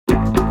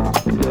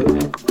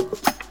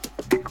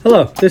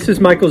Hello, this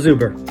is Michael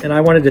Zuber, and I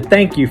wanted to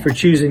thank you for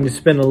choosing to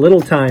spend a little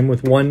time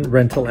with one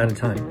rental at a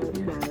time.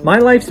 My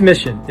life's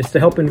mission is to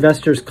help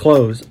investors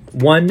close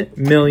 1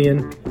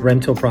 million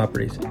rental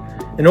properties.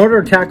 In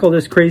order to tackle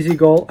this crazy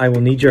goal, I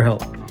will need your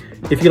help.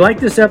 If you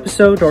like this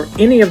episode or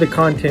any of the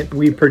content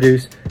we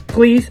produce,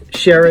 please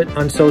share it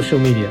on social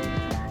media.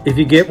 If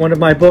you get one of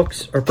my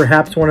books or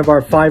perhaps one of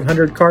our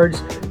 500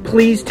 cards,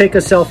 please take a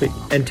selfie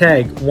and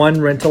tag one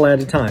rental at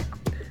a time.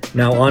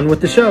 Now on with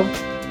the show.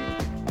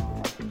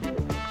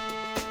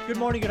 Good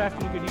morning, good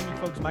afternoon, good evening,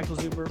 folks. Michael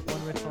Zuber,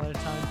 one rental at a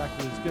time, back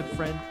with his good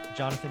friend,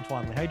 Jonathan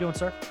Twombly. How you doing,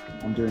 sir?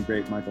 I'm doing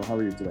great, Michael. How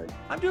are you today?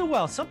 I'm doing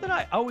well. Something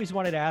I always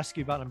wanted to ask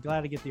you about, and I'm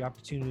glad to get the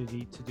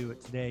opportunity to do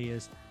it today,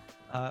 is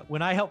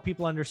when I help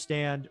people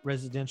understand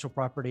residential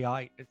property,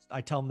 I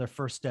tell them their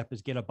first step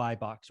is get a buy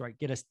box, right?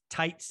 Get a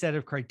tight set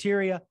of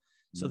criteria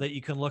so that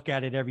you can look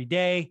at it every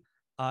day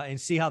and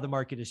see how the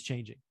market is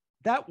changing.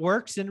 That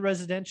works in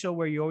residential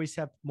where you always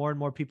have more and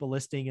more people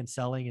listing and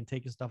selling and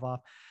taking stuff off.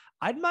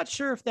 I'm not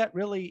sure if that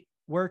really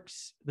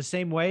works the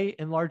same way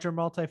in larger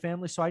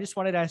multifamily. So I just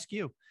wanted to ask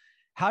you,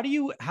 how do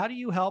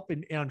you help?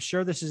 And I'm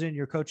sure this is in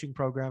your coaching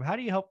program. How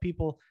do you help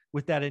people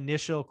with that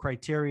initial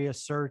criteria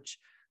search?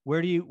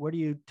 Where do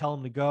you tell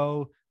them to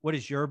go? What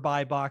is your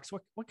buy box?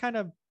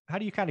 How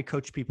do you kind of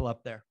coach people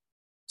up there?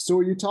 So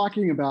are you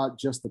talking about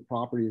just the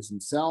properties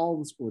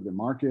themselves or the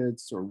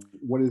markets, or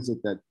what is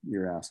it that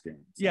you're asking?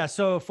 Yeah.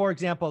 So for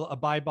example, a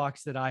buy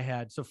box that I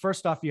had. So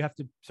first off, you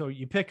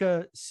pick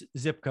a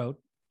zip code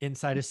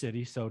inside a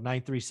city. So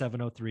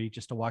 93703,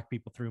 just to walk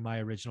people through my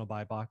original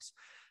buy box.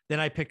 Then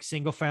I picked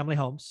single family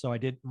homes. So I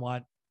didn't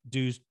want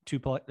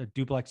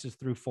duplexes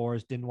through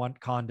fours, didn't want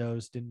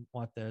condos, didn't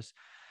want this.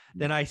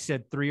 Then I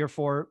said 3 or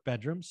 4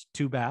 bedrooms,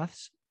 2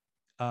 baths,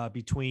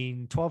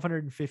 between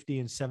 1,250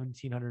 and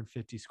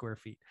 1,750 square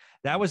feet.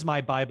 That was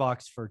my buy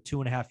box for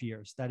 2.5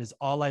 years. That is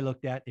all I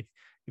looked at.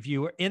 If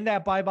you were in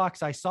that buy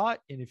box, I saw it.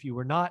 And if you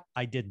were not,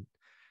 I didn't.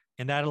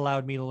 And that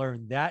allowed me to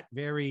learn that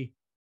very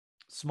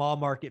small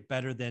market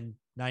better than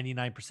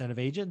 99% of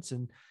agents.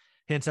 And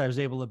hence I was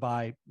able to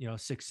buy,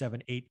 6,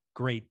 7, 8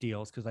 great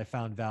deals because I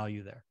found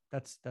value there.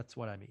 That's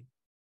what I mean.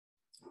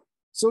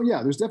 So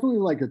yeah, there's definitely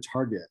like a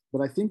target,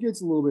 but I think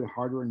it's a little bit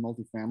harder in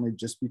multifamily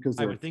just because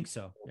I would think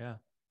so. Yeah.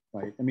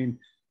 Right. I mean,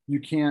 you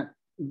can't,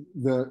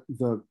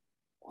 the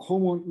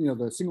home,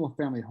 the single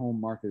family home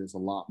market is a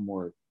lot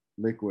more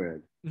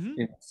liquid in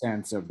the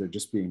sense of there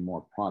just being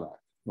more product,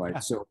 right? Yeah.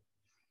 So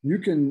you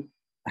can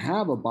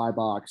have a buy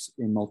box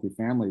in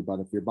multifamily,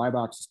 but if your buy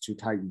box is too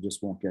tight, you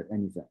just won't get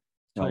anything.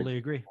 Right? Totally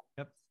agree.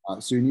 Yep.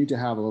 So you need to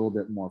have a little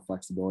bit more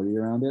flexibility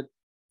around it.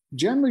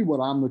 Generally, what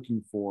I'm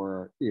looking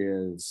for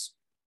is,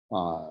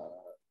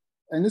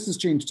 and this has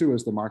changed too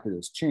as the market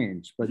has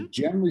changed, but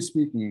generally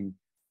speaking,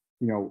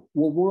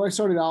 where I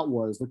started out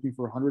was looking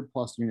for 100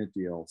 plus unit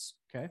deals,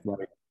 okay,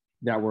 right,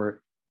 that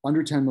were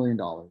under $10 million.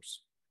 Okay.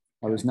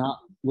 I was not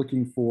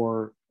looking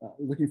for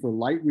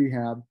light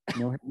rehab,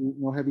 no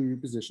heavy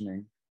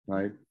repositioning,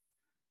 right?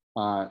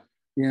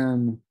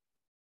 In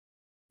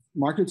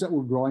markets that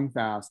were growing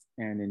fast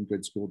and in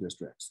good school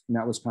districts, and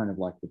that was kind of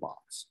like the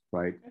box,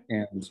 right?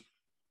 Okay. And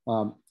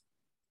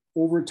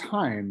over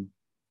time,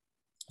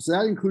 so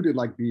that included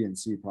like B and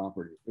C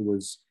property. It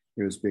was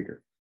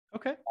bigger.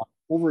 Okay.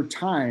 Over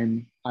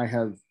time, I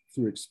have,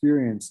 through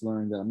experience,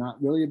 learned that I'm not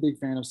really a big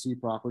fan of C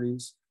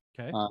properties.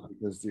 Okay.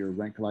 Because your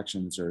rent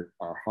collections are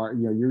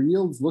hard. Your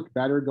yields look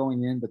better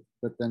going in,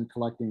 but then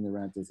collecting the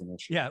rent is an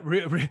issue. Yeah,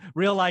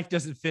 real life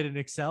doesn't fit in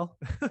Excel.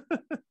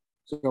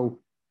 So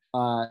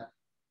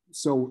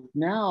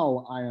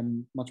now I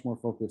am much more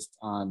focused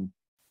on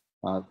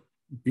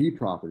B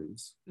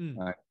properties.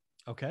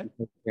 Okay.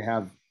 They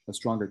have a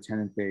stronger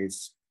tenant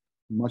base,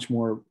 much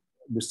more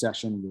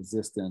recession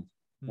resistant,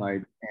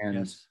 right? And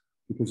yes.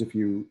 Because if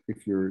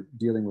you're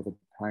dealing with a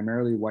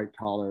primarily white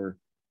collar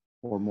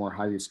or more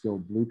highly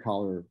skilled blue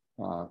collar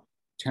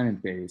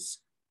tenant base,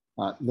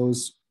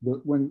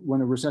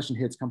 when a recession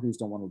hits, companies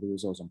don't want to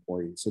lose those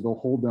employees, so they'll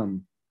hold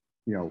them,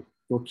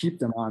 they'll keep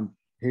them on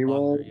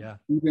payroll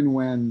even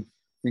when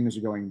things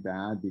are going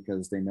bad,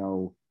 because they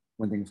know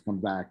when things come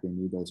back, they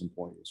need those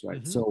employees,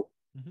 right? So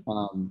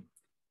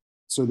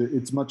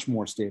it's much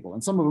more stable,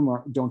 and some of them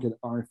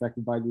aren't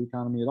affected by the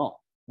economy at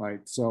all,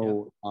 right?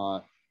 So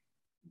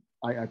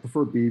I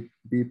prefer B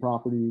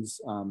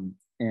properties,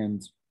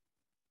 and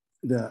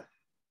the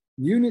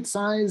unit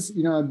size,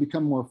 I've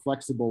become more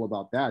flexible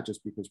about that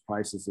just because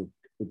prices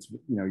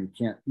you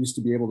used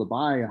to be able to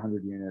buy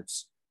 100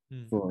 units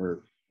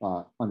for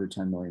under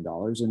 $10 million,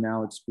 and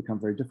now it's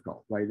become very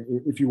difficult, right?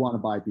 If you want to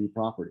buy B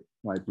property,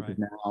 right? Because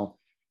now,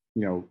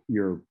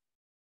 your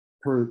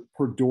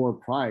per door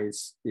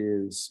price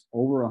is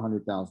over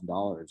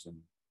 $100,000 in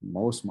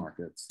most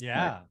markets.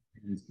 Yeah.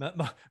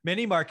 Right?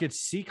 Many markets,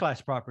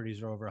 C-class properties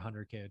are over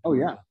 100K. Oh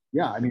yeah.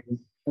 Yeah. I mean, and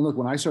look,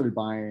 when I started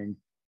buying,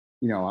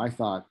 I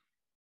thought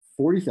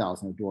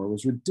 40,000 a door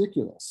was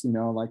ridiculous.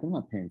 Like I'm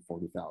not paying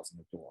 40,000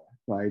 a door,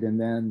 right? And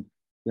then,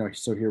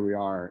 so here we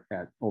are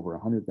at over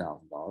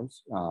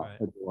 $100,000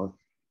 a door.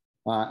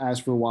 As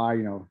for why,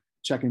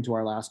 check into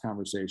our last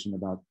conversation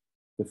about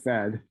the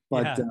Fed,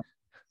 but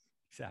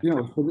Yeah,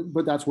 exactly.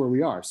 but that's where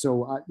we are.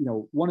 So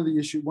one of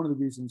the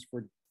reasons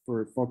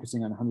for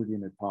focusing on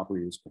 100-unit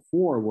properties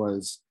before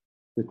was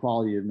the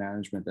quality of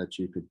management that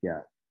you could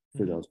get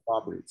for those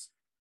properties.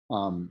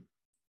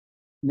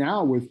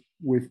 Now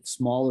with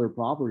smaller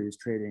properties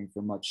trading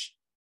for much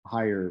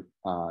higher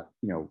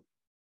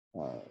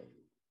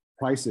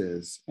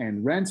prices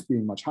and rents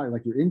being much higher,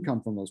 like your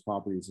income from those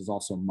properties is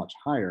also much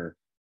higher,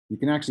 you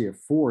can actually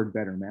afford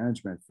better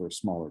management for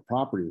smaller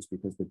properties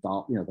because the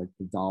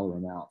dollar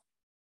amount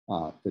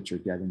that you're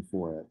getting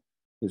for it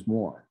is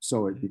more.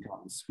 So it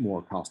becomes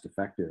more cost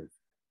effective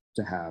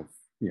to have,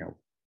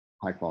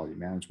 high quality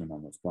management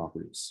on those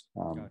properties.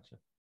 Gotcha.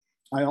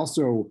 I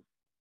also,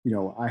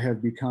 I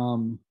have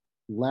become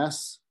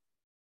less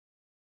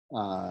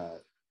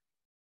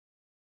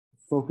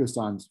focused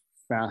on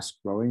fast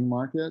growing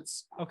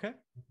markets. Okay.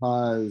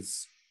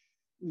 Because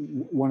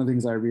one of the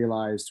things I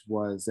realized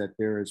was that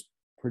there is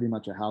pretty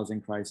much a housing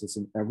crisis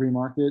in every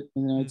market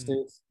in the United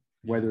States,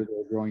 whether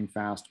they're growing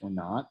fast or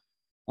not.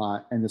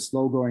 And the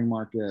slow growing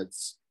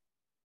markets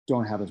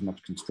don't have as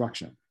much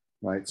construction,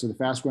 right? So the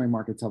fast growing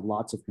markets have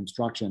lots of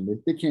construction.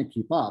 They can't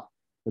keep up,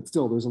 but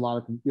still there's a lot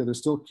of, they're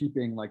still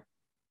keeping like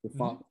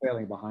the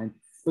failing behind.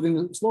 But in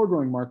the slower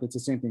growing markets, the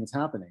same thing is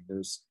happening.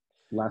 There's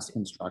less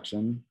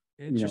construction.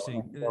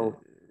 Interesting.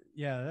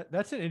 Yeah,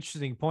 that's an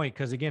interesting point.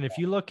 Because again, if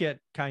you look at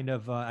kind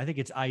of, I think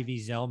it's Ivy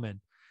Zellman,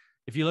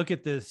 if you look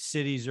at the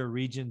cities or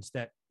regions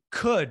that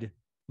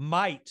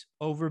might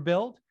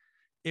overbuild,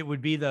 it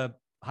would be the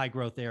high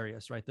growth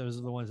areas, right? Those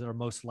are the ones that are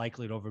most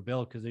likely to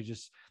overbuild because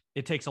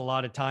it takes a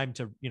lot of time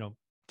to,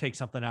 take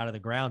something out of the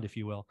ground, if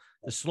you will.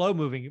 The slow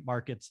moving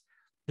markets,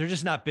 they're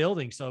just not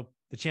building. So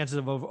the chances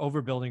of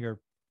overbuilding are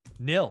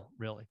nil,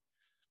 really.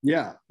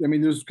 Yeah. I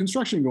mean, there's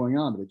construction going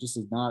on, but it just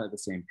is not at the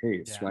same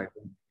pace, right?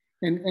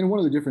 And one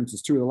of the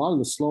differences too, a lot of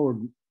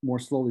the more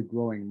slowly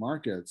growing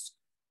markets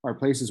are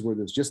places where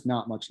there's just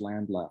not much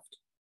land left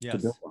to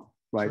build on,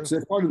 right? True. So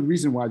that's part of the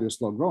reason why they're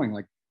slow growing.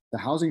 Like the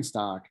housing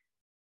stock,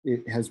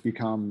 it has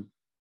become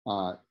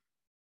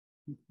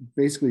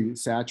basically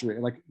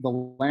saturated. Like the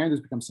land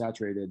has become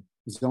saturated.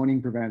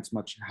 Zoning prevents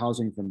much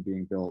housing from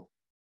being built.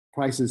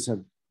 Prices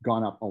have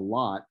gone up a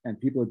lot and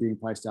people are being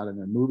priced out and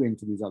they're moving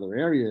to these other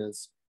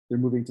areas. They're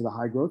moving to the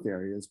high growth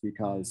areas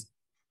because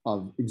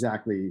of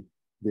exactly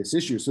this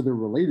issue. So they're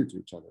related to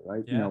each other,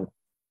 right? Yeah.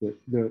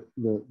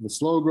 The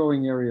slow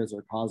growing areas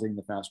are causing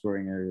the fast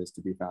growing areas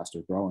to be faster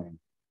growing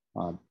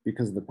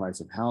because of the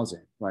price of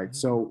housing, right?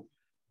 So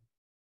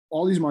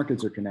all these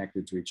markets are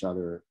connected to each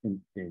other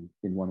in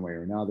one way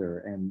or another.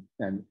 And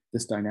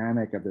this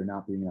dynamic of there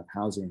not being enough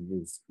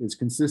housing is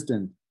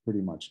consistent pretty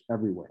much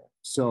everywhere.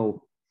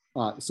 So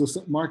some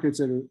markets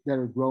that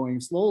are growing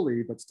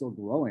slowly, but still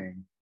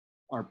growing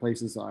are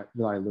places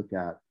that I look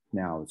at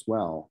now as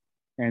well.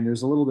 And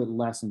there's a little bit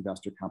less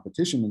investor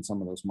competition in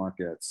some of those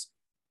markets.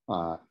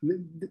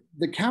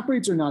 The cap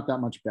rates are not that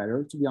much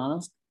better, to be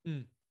honest,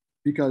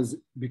 because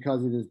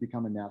it has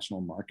become a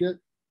national market.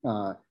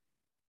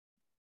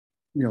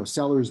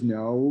 Sellers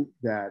know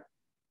that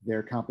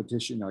their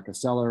competition, like a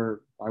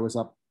seller, I was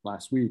up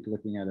last week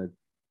looking at a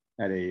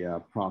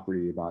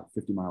property about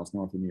 50 miles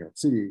north of New York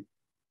City.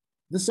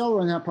 The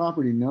seller on that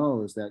property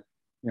knows that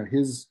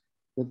his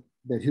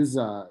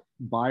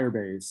buyer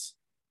base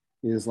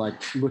is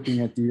like looking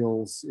at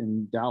deals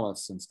in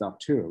Dallas and stuff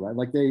too, right?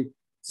 Like they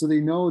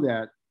know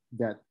that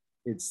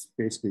it's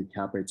basically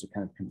cap rates are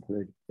kind of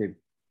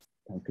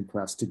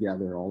compressed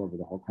together all over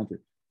the whole country.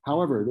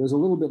 However, there's a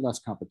little bit less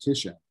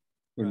competition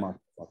in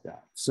markets like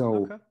that.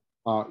 So,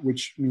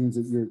 which means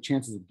that your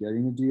chances of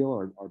getting a deal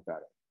are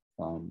better.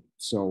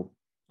 So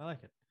I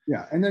like it.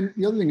 Yeah. And then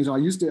the other thing is I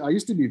used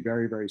to be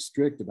very, very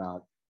strict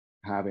about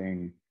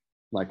having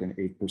like an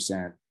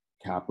 8%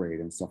 cap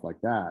rate and stuff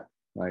like that.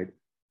 Right.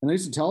 And I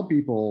used to tell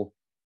people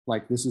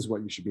like, this is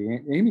what you should be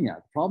aiming at.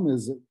 The problem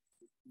is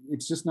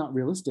it's just not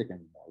realistic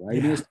anymore.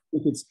 Right. Yeah. I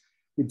mean,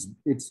 it's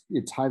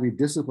highly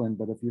disciplined,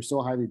 but if you're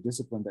so highly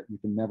disciplined that you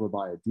can never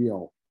buy a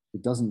deal,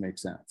 it doesn't make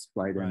sense.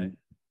 Right. And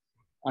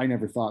I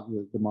never thought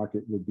that the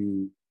market would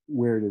be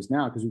where it is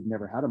now because we've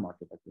never had a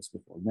market like this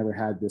before. We've never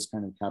had this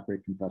kind of cap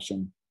rate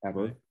compression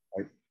ever.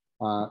 Right.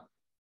 But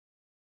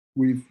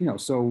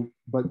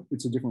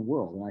it's a different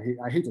world. And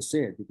I hate to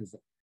say it because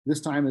this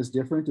time is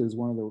different is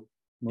one of the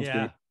most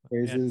dangerous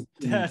phases.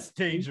 That's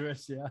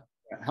dangerous. Yeah.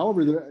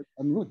 However,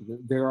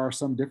 there are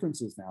some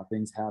differences now.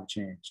 Things have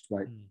changed,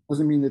 right?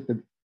 Doesn't mean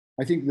that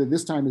I think that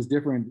this time is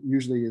different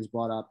usually is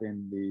brought up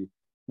in the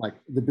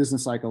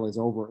business cycle is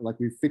over. Like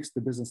we fixed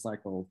the business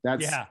cycle.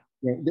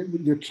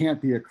 There can't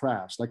be a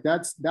crash. Like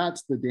that's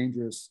the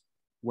dangerous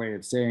way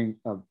of saying,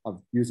 of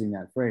using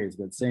that phrase,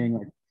 but saying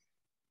like,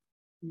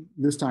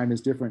 this time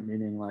is different,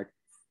 meaning like,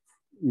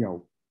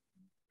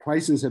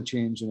 prices have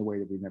changed in a way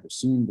that we've never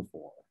seen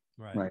before.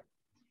 Right.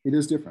 It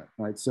is different.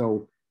 Right.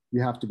 So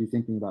you have to be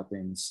thinking about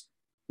things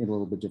in a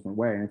little bit different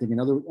way. And I think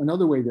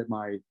another way that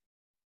my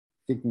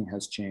thinking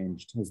has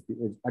changed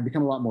I've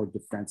become a lot more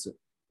defensive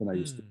than I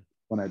used to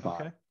when I buy.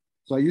 Okay.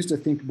 So I used to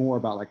think more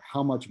about like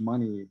how much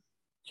money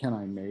can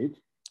I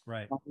make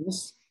on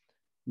this,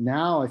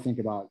 now I think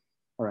about,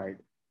 all right,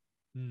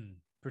 is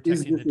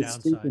Protecting this the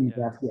escaping downside.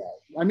 Yeah. that?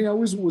 Yeah. I mean, I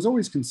was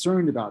always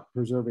concerned about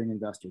preserving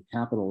investor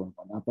capital and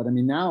whatnot, but I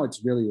mean, now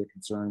it's really a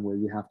concern where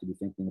you have to be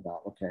thinking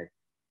about, okay,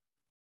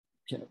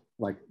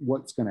 like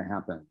what's going to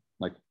happen,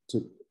 like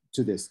to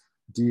this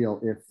deal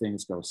if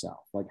things go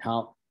south? Like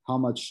how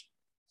much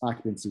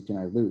occupancy can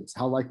I lose?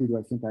 How likely do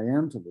I think I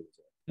am to lose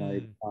it?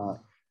 Right?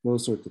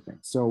 Those sorts of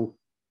things. So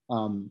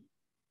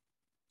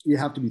you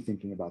have to be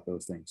thinking about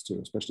those things too,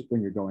 especially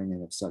when you're going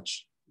in at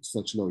such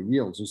low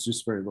yields. There's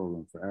just very little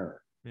room for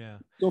error. Yeah.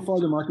 So far,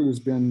 the market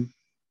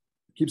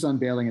keeps on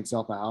bailing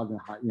itself out,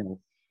 and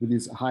with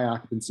these high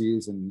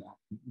occupancies and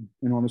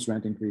enormous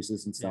rent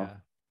increases and stuff.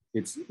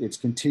 Yeah. It's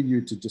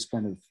continued to just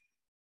kind of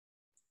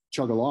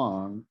chug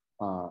along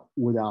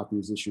without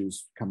these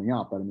issues coming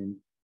up. But I mean,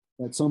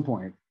 at some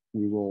point,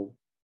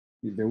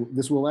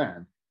 this will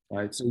end,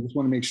 right? So you just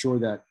want to make sure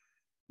that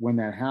when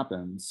that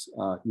happens,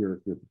 you're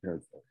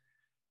prepared for it.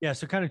 Yeah.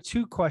 So kind of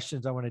two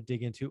questions I want to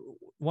dig into.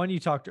 One,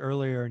 you talked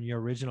earlier in your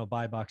original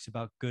buy box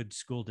about good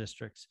school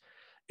districts.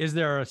 Is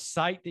there a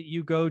site that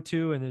you go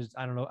to, and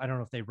I don't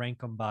know if they rank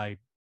them by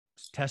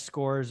test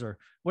scores, or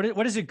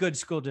what is a good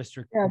school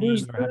district mean,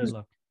 or how do you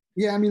look?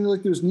 Yeah, I mean,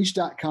 like there's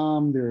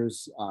niche.com,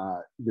 there's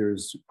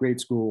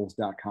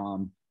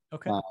greatschools.com.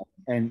 Okay.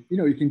 And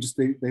you can just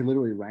they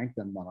literally rank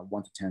them on a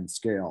 1 to 10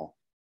 scale,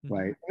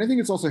 right? And I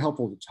think it's also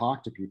helpful to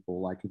talk to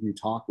people. Like if you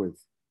talk with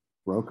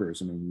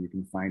brokers, I mean, you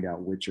can find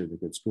out which are the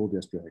good school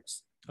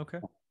districts. Okay.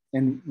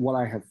 And what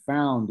I have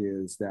found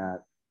is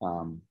that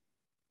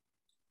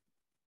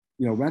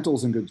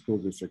rentals in good school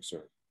districts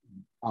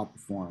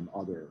outperform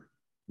other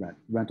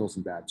rentals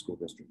in bad school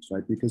districts,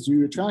 right? Because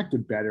you attract a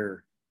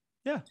better,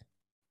 you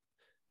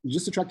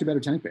just attract a better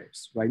tenant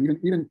base, right?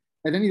 Even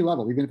at any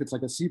level, even if it's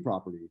like a C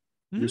property,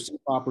 your C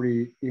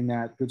property in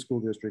that good school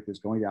district is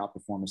going to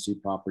outperform a C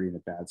property in a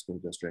bad school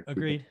district.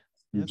 Agreed.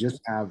 You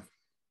just have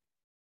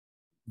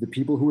the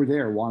people who are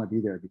there want to be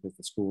there because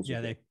the schools.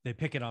 Yeah, they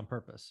pick it on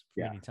purpose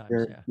many times.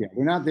 They're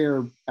not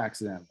there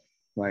accidentally,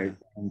 right?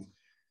 And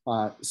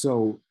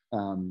so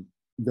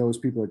those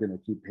people are going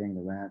to keep paying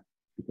the rent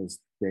because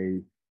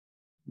they're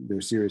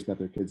serious about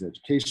their kids'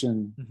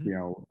 education,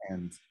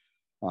 and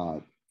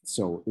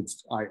so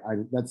it's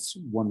that's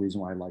one reason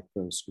why I like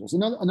those schools.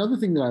 Another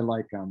thing that I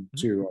like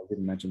too, I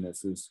didn't mention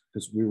this, is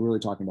because we were really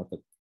talking about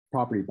the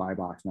property buy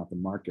box, not the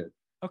market.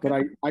 Okay.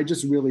 But I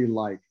just really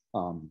like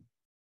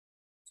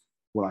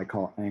what I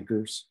call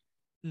anchors.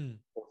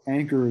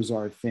 Anchors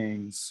are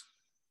things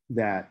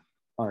that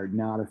are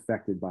not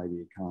affected by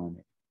the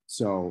economy.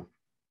 So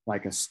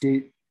like a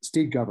state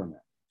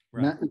government,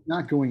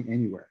 not going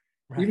anywhere.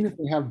 Right. Even if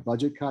they have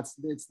budget cuts,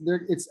 it's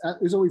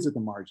always at the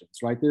margins,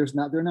 right? They're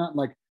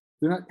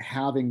not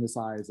halving the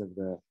size of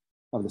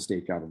the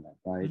state government,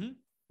 right?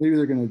 Maybe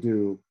they're going to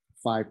do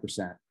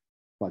 5%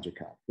 budget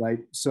cut, right?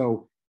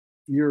 So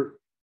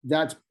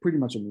that's pretty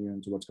much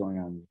immune to what's going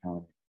on in the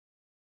economy.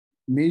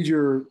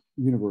 Major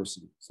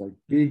universities, like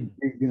big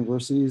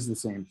universities, the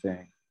same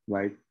thing,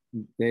 right?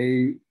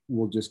 They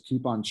will just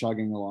keep on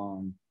chugging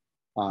along,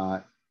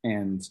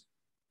 and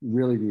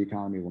really the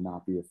economy will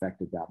not be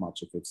affected that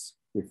much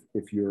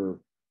if your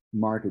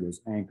market is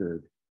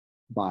anchored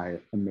by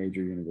a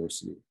major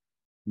university.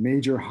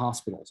 Major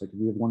hospitals, like if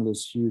you have one of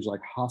those huge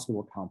like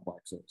hospital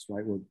complexes,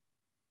 right, where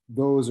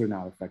those are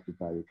not affected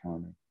by the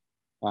economy.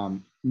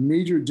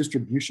 Major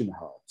distribution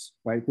hubs,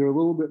 right, they're a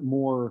little bit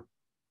more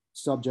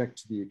subject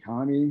to the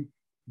economy,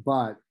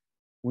 but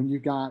when you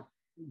got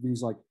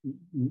these like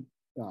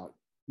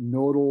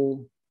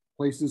nodal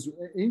places,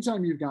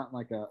 anytime you've got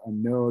like a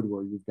node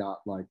where you've got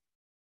like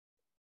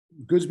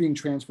goods being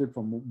transferred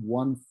from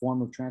one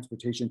form of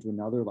transportation to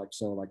another, like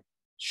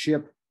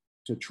ship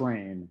to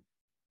train,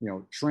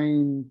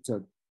 train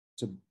to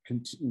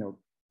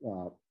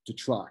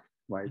truck,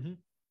 right?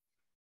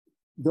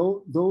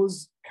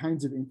 Those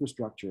kinds of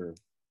infrastructure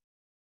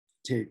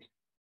take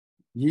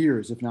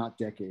years, if not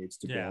decades,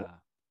 to build,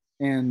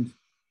 and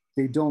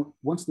they don't.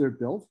 Once they're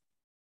built,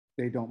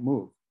 they don't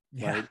move.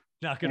 Right?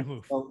 Not going to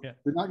move. So they're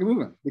not going to move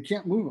them. They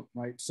can't move them,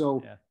 right?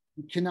 So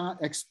you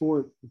cannot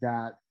export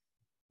that.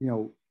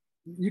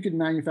 You can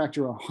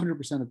manufacture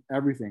 100% of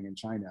everything in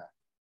China,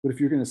 but if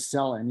you're going to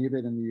sell any of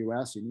it in the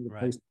U.S., you need a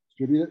place to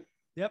distribute it.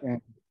 Yep.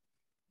 And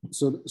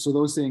so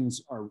those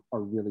things are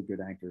really good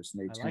anchors,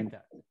 and they tend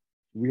to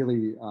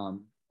really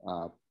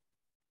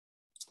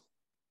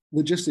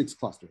logistics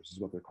clusters is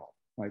what they're called,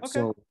 right?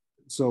 Okay.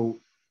 So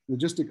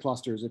logistic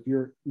clusters, if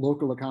your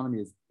local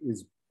economy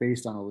is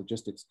based on a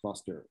logistics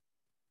cluster,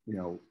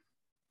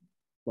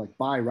 like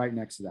buy right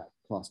next to that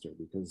cluster,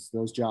 because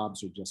those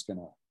jobs are just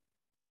gonna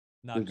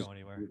not go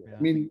anywhere. Yeah. I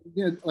mean,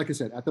 like I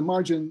said, at the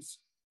margins,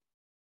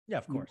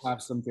 of course, you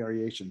have some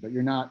variation, but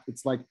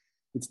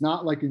it's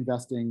not like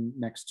investing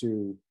next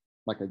to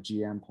like a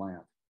GM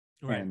plant,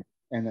 right?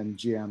 And then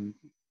GM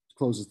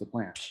closes the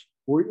plant,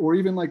 or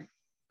even like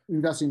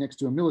investing next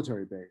to a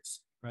military base,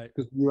 right?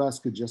 Because the U.S.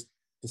 could just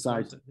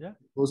decide to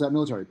close that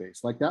military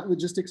base. Like that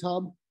logistics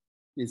hub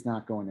is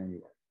not going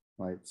anywhere,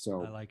 right?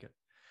 So I like it.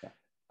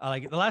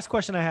 Like the last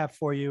question I have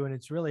for you, and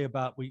it's really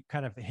about, we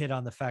kind of hit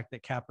on the fact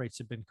that cap rates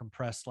have been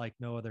compressed like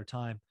no other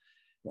time.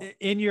 Yeah.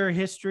 In your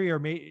history,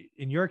 or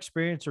in your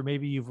experience, or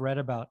maybe you've read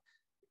about,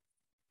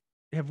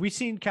 have we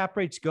seen cap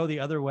rates go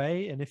the other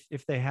way? And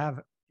if they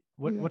have,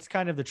 what's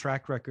kind of the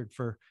track record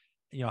for,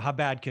 how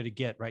bad could it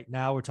get? Right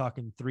now we're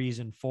talking 3s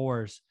and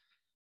 4s.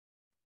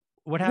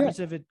 What happens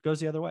if it goes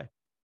the other way?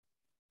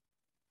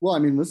 Well, I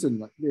mean,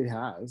 listen, it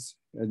has.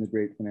 In the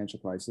great financial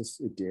crisis,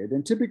 it did.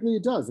 And typically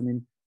it does. I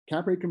mean,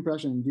 cap rate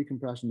compression and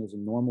decompression is a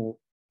normal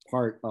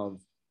part of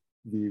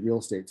the real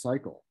estate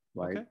cycle,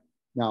 right? Okay.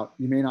 Now,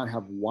 you may not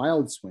have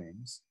wild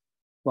swings,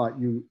 but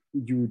you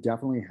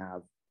definitely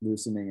have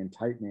loosening and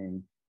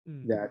tightening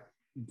that,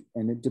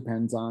 and it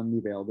depends on the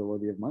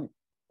availability of money,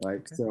 right?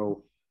 Okay.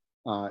 So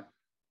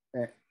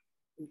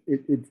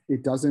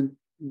it doesn't,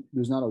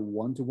 there's not a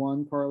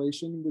one-to-one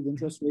correlation with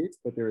interest rates,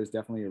 but there is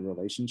definitely a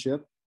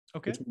relationship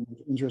between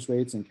interest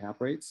rates and cap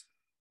rates.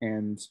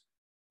 And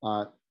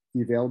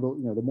the available,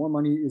 the more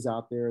money is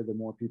out there, the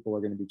more people are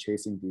going to be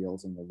chasing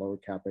deals, and the lower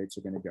cap rates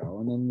are going to go.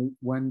 And then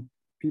when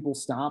people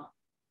stop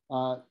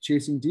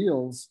chasing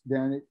deals,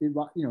 then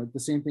the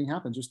same thing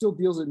happens. There's still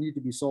deals that need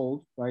to be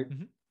sold, right?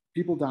 Mm-hmm.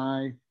 People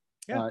die.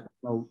 Yeah.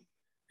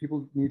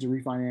 People need to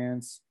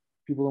refinance.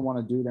 People don't want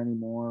to do it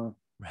anymore.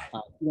 Right.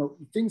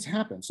 Things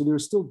happen. So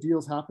there's still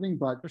deals happening,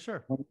 but for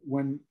sure,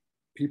 when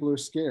people are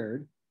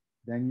scared,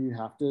 then you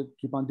have to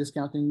keep on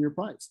discounting your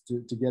price to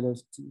get a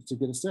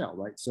sale,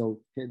 right? So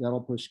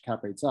that'll push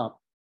cap rates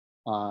up,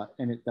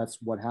 and that's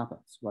what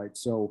happens, right?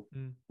 So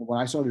when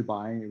I started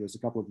buying, it was a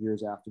couple of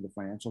years after the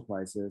financial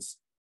crisis.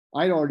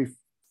 I'd already,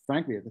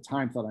 frankly, at the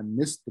time, thought I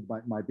missed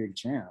my big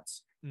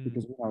chance,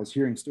 because when I was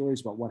hearing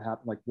stories about what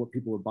happened, like what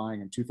people were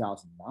buying in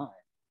 2009,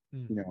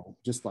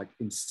 just like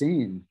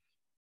insane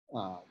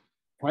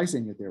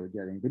pricing that they were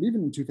getting. But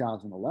even in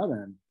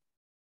 2011.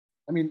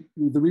 I mean,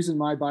 the reason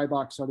my buy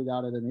box started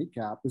out at an 8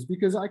 cap was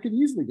because I could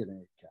easily get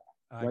an 8 cap,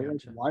 right?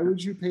 Gotcha. Why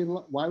would you pay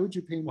more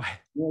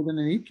than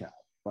an 8 cap,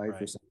 right?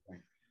 For something?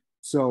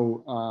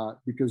 So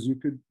because you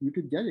could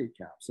get 8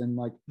 caps, and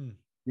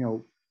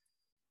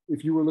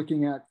if you were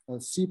looking at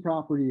a C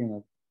property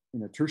in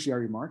a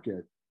tertiary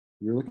market,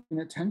 you're looking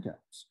at 10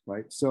 caps,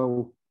 right?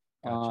 So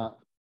gotcha.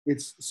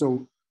 It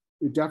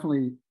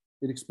definitely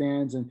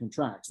expands and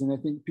contracts. And I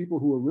think people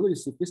who are really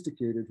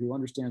sophisticated, who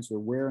understand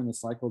sort of where in the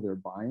cycle they're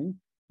buying.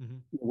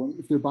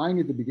 If they're buying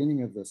at the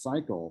beginning of the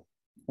cycle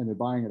and they're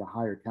buying at a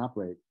higher cap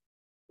rate,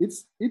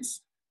 it's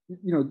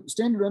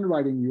standard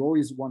underwriting. You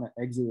always want to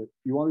exit it.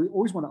 You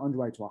always want to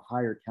underwrite to a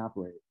higher cap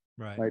rate,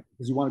 right?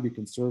 Because you want to be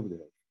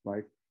conservative,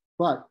 right?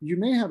 But you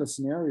may have a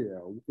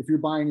scenario if you're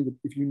buying if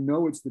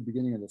it's the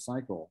beginning of the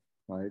cycle,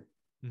 right?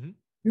 Mm-hmm.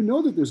 You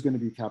know that there's going to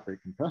be cap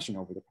rate compression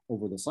over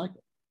the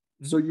cycle.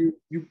 Mm-hmm. So you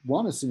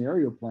want to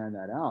scenario plan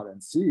that out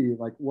and see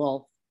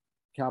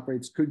cap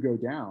rates could go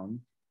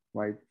down,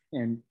 right?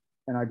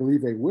 And I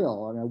believe they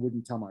will. I mean, I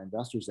wouldn't tell my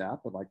investors that,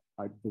 but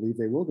I believe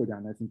they will go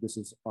down. I think this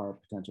is our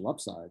potential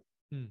upside.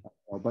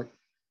 But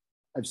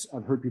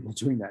I've heard people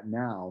doing that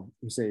now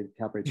who say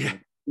cap rates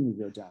are going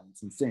to go down.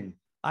 It's insane.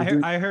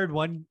 I heard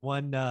one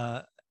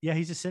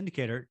he's a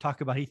syndicator,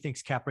 talk about he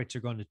thinks cap rates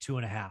are going to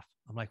 2.5.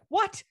 I'm like,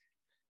 what?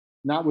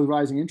 Not with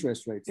rising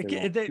interest rates.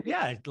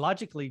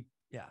 Logically,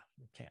 it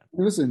can.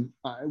 Listen,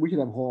 we could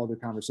have a whole other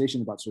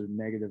conversation about sort of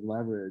negative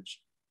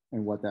leverage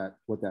and what that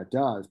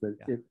does, but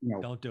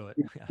don't do it.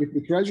 If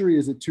the Treasury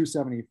is at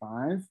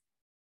 275,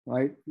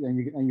 right,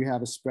 and you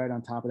have a spread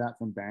on top of that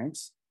from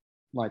banks,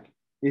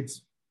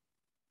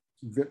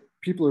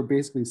 people are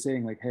basically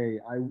saying hey,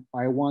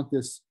 I want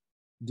this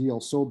deal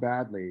so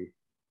badly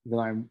that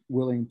I'm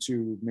willing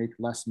to make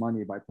less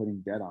money by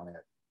putting debt on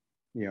it,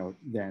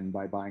 than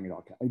by buying it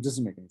all. It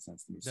doesn't make any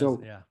sense to me.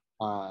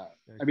 I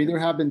mean, there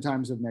have been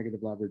times of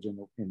negative leverage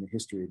in the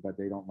history, but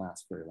they don't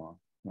last very long,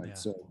 right? Yeah.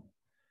 So.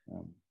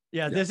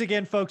 This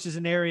again, folks, is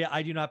an area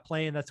I do not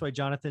play in. That's why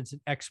Jonathan's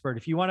an expert.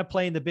 If you want to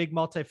play in the big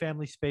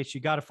multifamily space,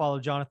 you got to follow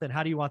Jonathan.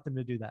 How do you want them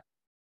to do that?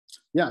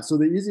 Yeah, so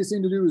the easiest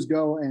thing to do is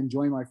go and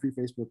join my free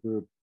Facebook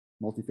group,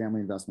 Multifamily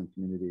Investment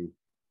Community.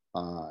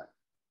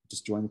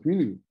 Just join the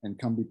community and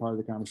come be part of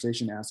the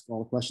conversation. Ask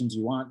all the questions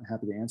you want. I'm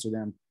happy to answer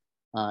them.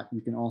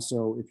 You can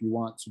also, if you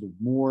want sort of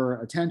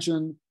more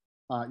attention,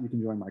 you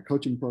can join my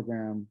coaching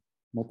program,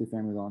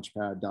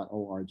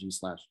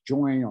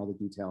 multifamilylaunchpad.org/join. All the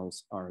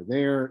details are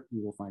there.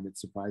 You will find it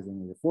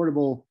surprisingly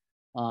affordable.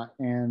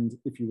 And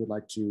if you would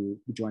like to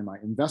join my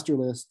investor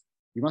list,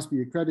 you must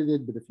be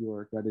accredited, but if you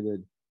are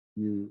accredited,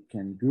 you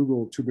can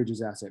Google Two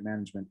Bridges Asset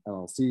Management,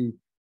 LLC,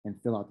 and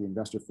fill out the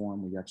investor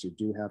form. We actually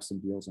do have some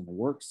deals in the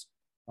works.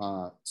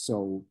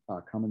 So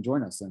come and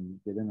join us and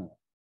get in on it.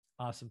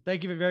 Awesome.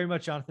 Thank you very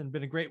much, Jonathan.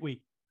 Been a great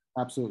week.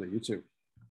 Absolutely. You too.